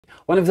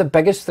One of the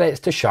biggest threats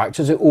to sharks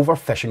is the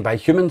overfishing by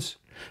humans.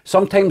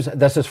 Sometimes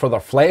this is for their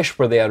flesh,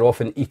 where they are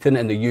often eaten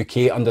in the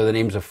UK under the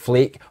names of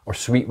flake or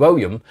sweet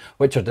William,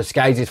 which are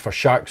disguises for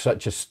sharks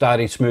such as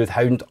starry smooth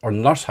hound or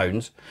nurse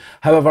hounds.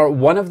 However,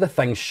 one of the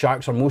things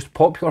sharks are most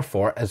popular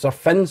for is their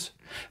fins.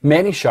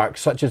 Many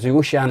sharks, such as the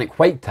oceanic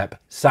whitetip,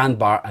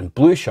 sandbar and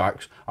blue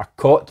sharks, are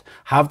caught,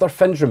 have their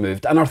fins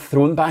removed and are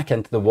thrown back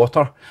into the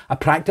water, a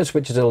practice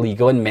which is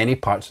illegal in many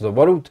parts of the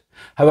world.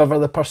 However,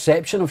 the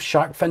perception of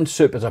shark fin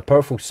soup as a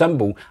powerful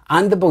symbol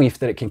and the belief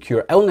that it can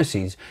cure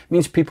illnesses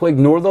means people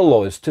ignore the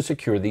laws to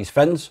secure these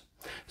fins.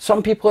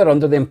 Some people are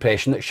under the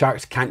impression that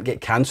sharks can't get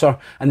cancer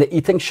and that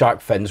eating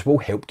shark fins will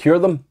help cure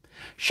them.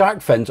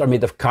 Shark fins are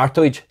made of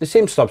cartilage, the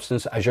same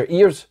substance as your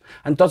ears,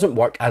 and doesn't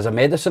work as a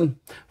medicine.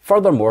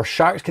 Furthermore,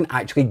 sharks can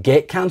actually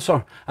get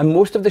cancer, and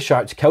most of the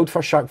sharks killed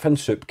for shark fin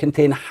soup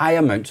contain high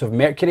amounts of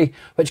mercury,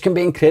 which can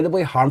be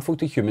incredibly harmful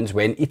to humans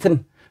when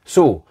eaten.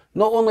 So,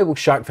 not only will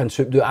shark fin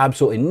soup do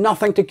absolutely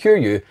nothing to cure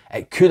you,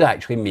 it could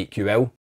actually make you ill.